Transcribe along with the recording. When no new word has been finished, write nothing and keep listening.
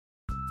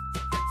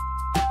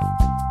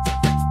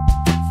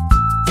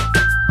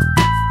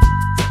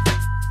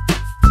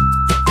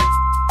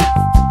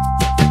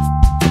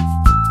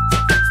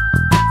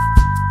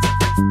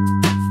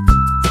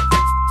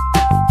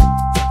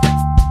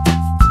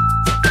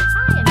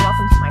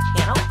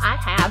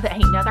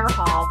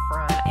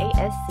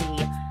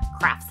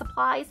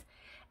Supplies.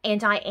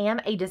 And I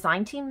am a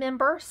design team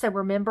member, so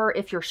remember,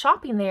 if you're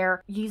shopping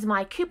there, use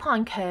my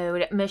coupon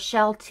code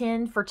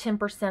Michelle10 for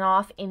 10%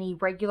 off any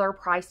regular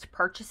priced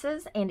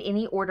purchases, and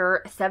any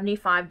order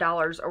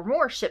 $75 or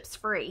more ships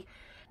free.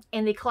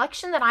 And the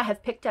collection that I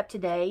have picked up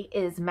today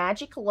is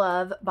Magic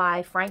Love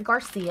by Frank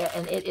Garcia,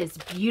 and it is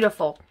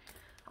beautiful.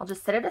 I'll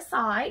just set it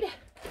aside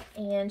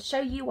and show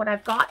you what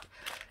I've got.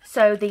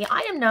 So the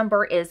item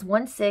number is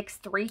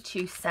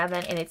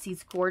 16327, and it's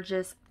these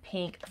gorgeous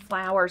pink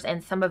flowers,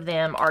 and some of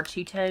them are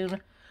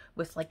two-tone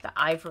with like the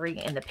ivory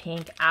and the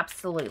pink.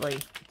 Absolutely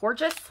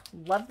gorgeous.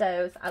 Love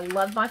those. I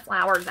love my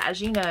flowers,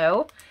 as you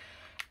know.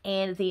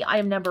 And the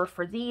item number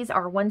for these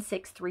are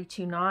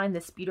 16329,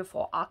 this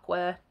beautiful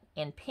aqua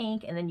and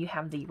pink, and then you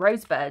have the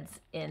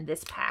rosebuds in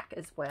this pack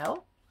as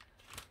well.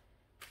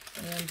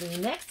 And the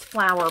next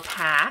flower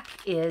pack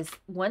is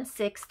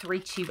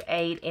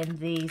 16328, and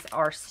these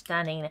are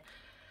stunning.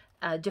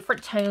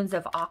 Different tones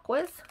of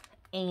aquas,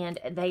 and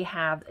they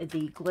have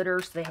the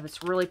glitters. They have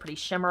this really pretty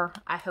shimmer.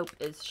 I hope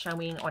is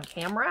showing on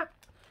camera.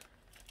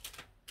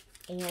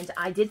 And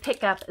I did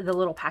pick up the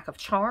little pack of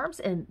charms,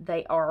 and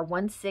they are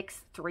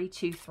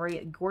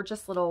 16323.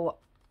 Gorgeous little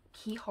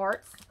key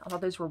hearts. I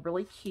thought those were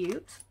really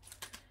cute.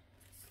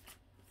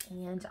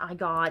 And I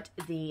got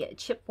the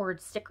chipboard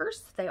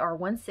stickers. They are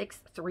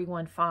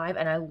 16315,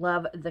 and I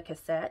love the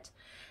cassette.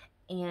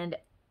 And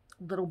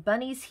little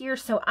bunnies here.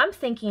 So I'm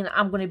thinking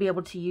I'm going to be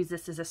able to use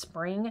this as a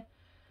spring,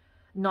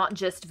 not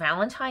just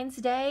Valentine's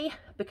Day,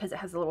 because it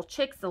has the little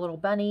chicks, the little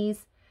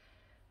bunnies.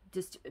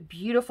 Just a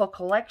beautiful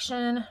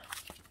collection.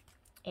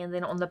 And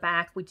then on the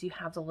back, we do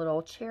have the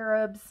little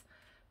cherubs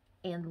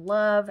and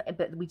love,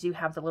 but we do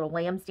have the little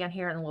lambs down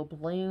here and the little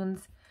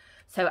balloons.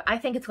 So I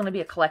think it's going to be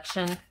a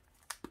collection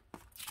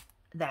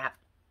that,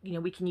 you know,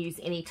 we can use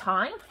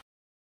anytime. It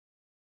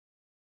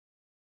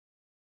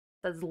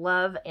says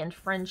love and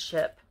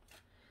friendship.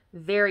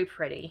 Very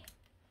pretty.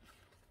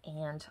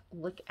 And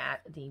look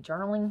at the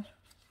journaling.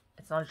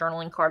 It's not a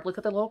journaling card. Look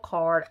at the little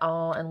card.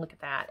 Oh, and look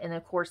at that. And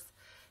of course,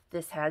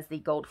 this has the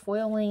gold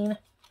foiling.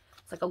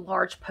 It's like a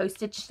large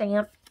postage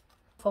stamp.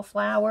 Full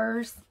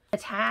flowers. A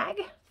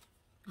tag.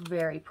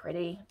 Very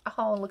pretty.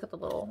 Oh, look at the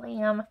little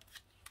lamb.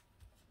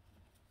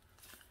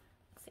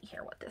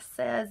 Here what this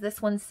says.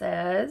 This one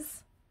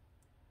says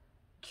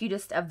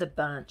cutest of the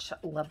bunch.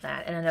 Love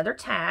that. And another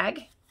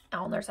tag.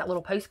 Oh, and there's that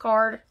little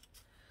postcard,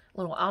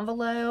 little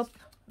envelope,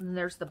 and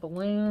there's the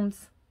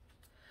balloons.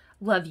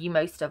 Love you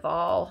most of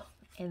all.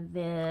 And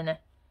then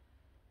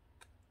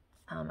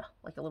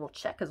like a little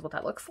check is what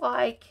that looks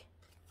like,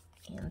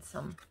 and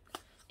some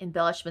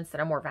embellishments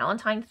that are more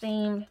Valentine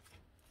themed.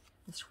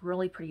 This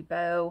really pretty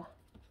bow,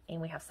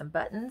 and we have some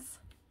buttons.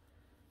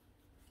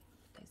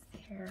 Goes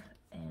there.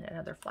 And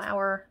another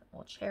flower, a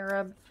little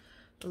cherub.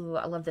 Ooh,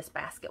 I love this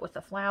basket with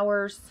the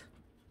flowers.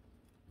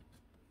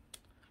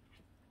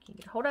 Can you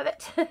get a hold of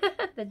it?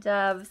 The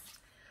doves.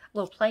 A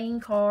little playing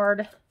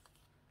card.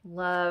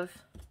 Love.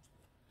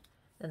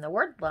 Then the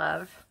word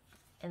love.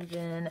 And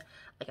then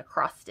like a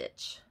cross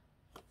stitch.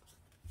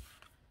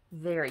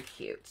 Very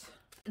cute.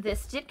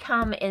 This did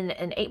come in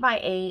an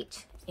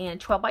 8x8 and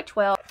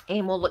 12x12.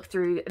 And we'll look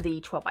through the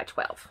 12x12.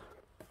 Let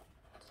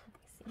me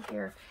see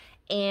here.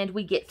 And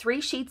we get 3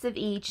 sheets of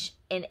each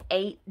in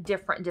 8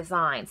 different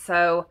designs.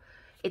 So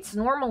it's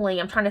normally,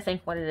 I'm trying to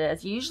think what it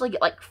is. You usually get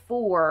like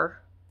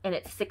 4, and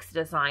it's 6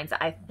 designs,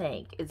 I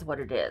think, is what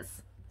it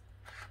is.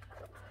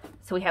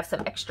 So we have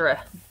some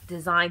extra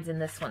designs in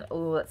this one.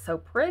 Oh, it's so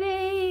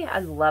pretty. I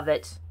love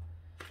it.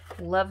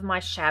 Love my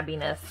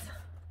shabbiness.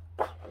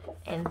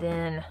 And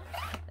then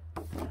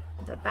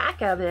the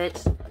back of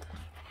it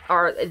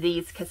are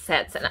these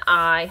cassettes, and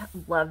I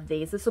love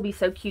these. This will be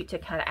so cute to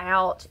cut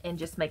out and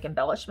just make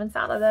embellishments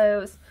out of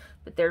those.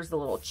 But there's the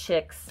little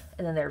chicks,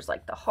 and then there's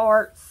like the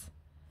hearts.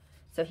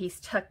 So he's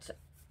tucked,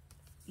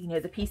 you know,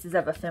 the pieces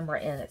of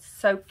ephemera in. It's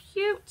so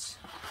cute.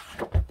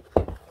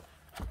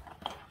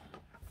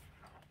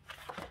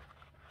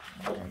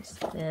 And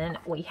then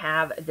we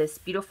have this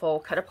beautiful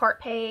cut apart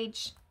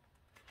page.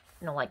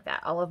 And I like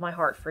that. All of my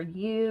heart for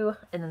you.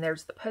 And then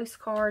there's the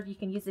postcard you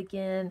can use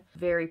again.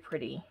 Very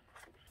pretty.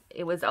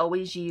 It was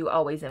always you,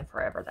 always and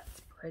forever. That's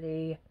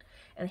pretty.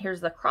 And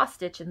here's the cross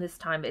stitch, and this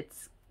time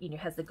it's, you know,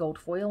 has the gold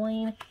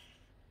foiling.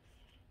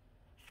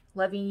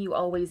 Loving you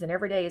always and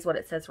every day is what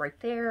it says right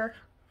there.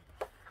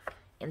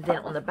 And then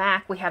on the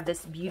back we have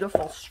this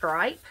beautiful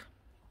stripe.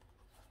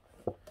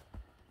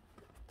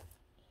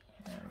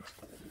 And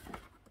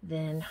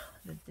then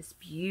this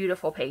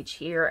beautiful page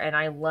here, and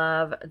I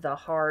love the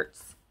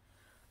hearts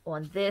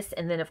on this.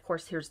 And then of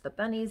course here's the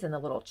bunnies and the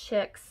little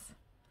chicks.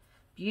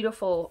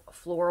 Beautiful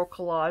floral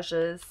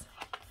collages.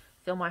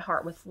 Fill my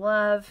heart with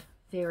love.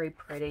 Very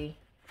pretty.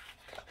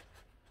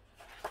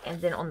 And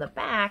then on the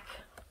back,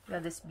 we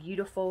have this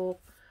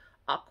beautiful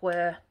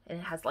aqua, and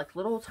it has like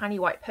little tiny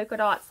white polka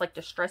dots, like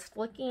distressed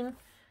looking.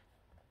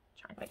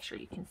 Trying to make sure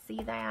you can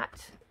see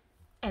that.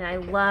 And I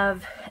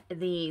love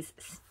these.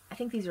 I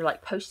think these are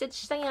like postage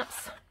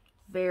stamps.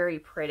 Very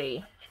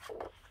pretty.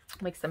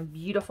 Make some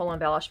beautiful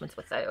embellishments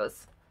with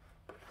those.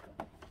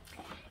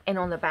 And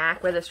on the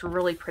back with this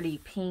really pretty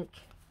pink,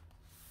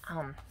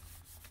 I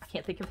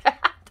can't think of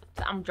that.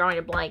 I'm drawing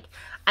a blank.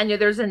 I know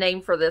there's a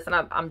name for this and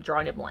I'm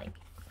drawing a blank.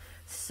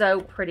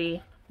 So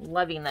pretty.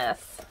 Loving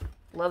this.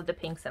 Love the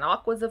pinks and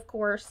aquas, of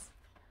course.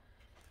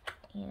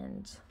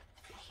 And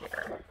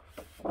here.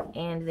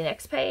 And the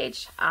next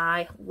page,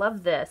 I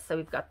love this. So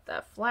we've got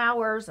the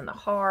flowers and the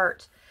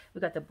heart.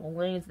 We've got the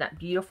balloons and that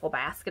beautiful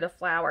basket of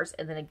flowers.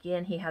 And then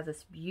again, he has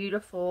this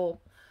beautiful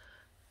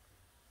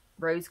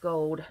rose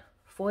gold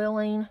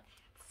foiling.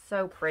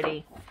 So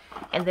pretty.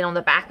 And then on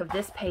the back of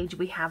this page,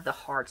 we have the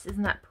hearts.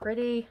 Isn't that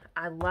pretty?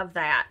 I love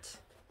that.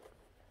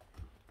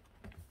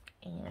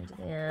 And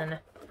then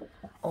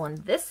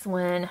on this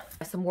one,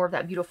 some more of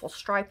that beautiful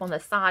stripe on the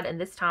side. And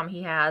this time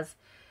he has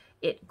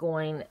it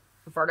going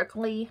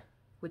vertically,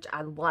 which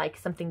I like,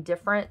 something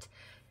different.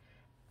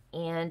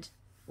 And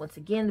once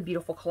again, the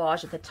beautiful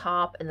collage at the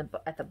top and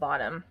at the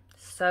bottom.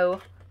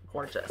 So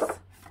gorgeous.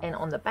 And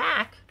on the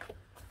back,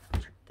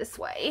 this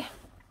way,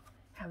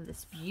 have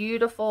this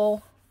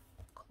beautiful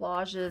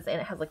collages,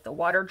 and it has like the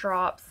water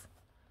drops,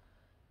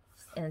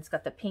 and it's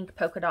got the pink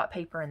polka dot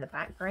paper in the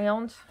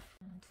background.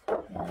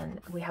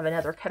 And we have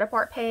another cut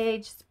apart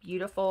page. It's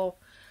beautiful.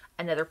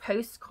 Another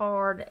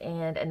postcard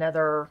and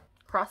another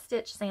cross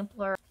stitch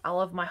sampler.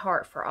 All of my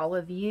heart for all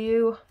of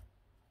you.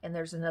 And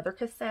there's another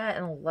cassette,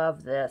 and I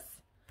love this.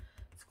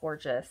 It's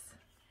gorgeous.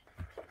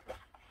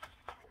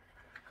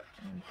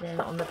 And then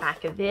on the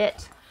back of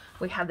it,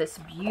 we have this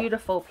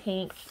beautiful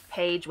pink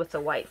page with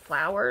the white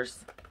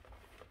flowers.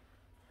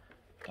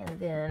 And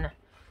then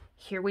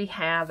here we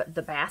have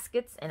the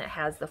baskets, and it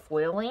has the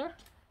foiling.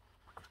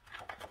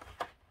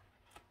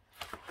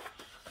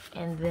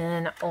 And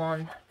then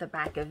on the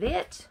back of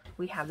it,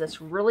 we have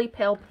this really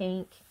pale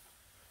pink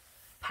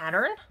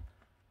pattern.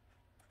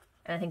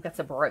 And I think that's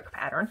a Baroque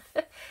pattern.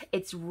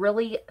 It's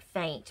really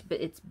faint,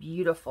 but it's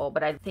beautiful.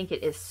 But I think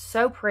it is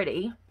so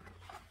pretty.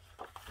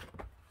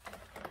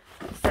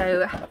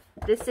 So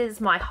this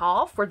is my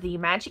haul for the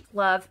Magic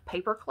Love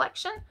paper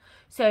collection.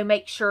 So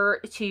make sure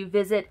to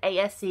visit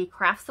ASC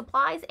Craft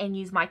Supplies and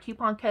use my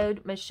coupon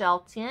code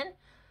Michelle10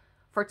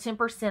 for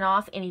 10%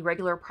 off any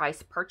regular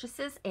price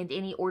purchases, and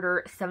any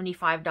order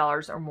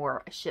 $75 or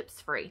more ships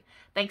free.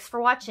 Thanks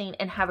for watching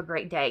and have a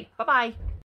great day. Bye-bye.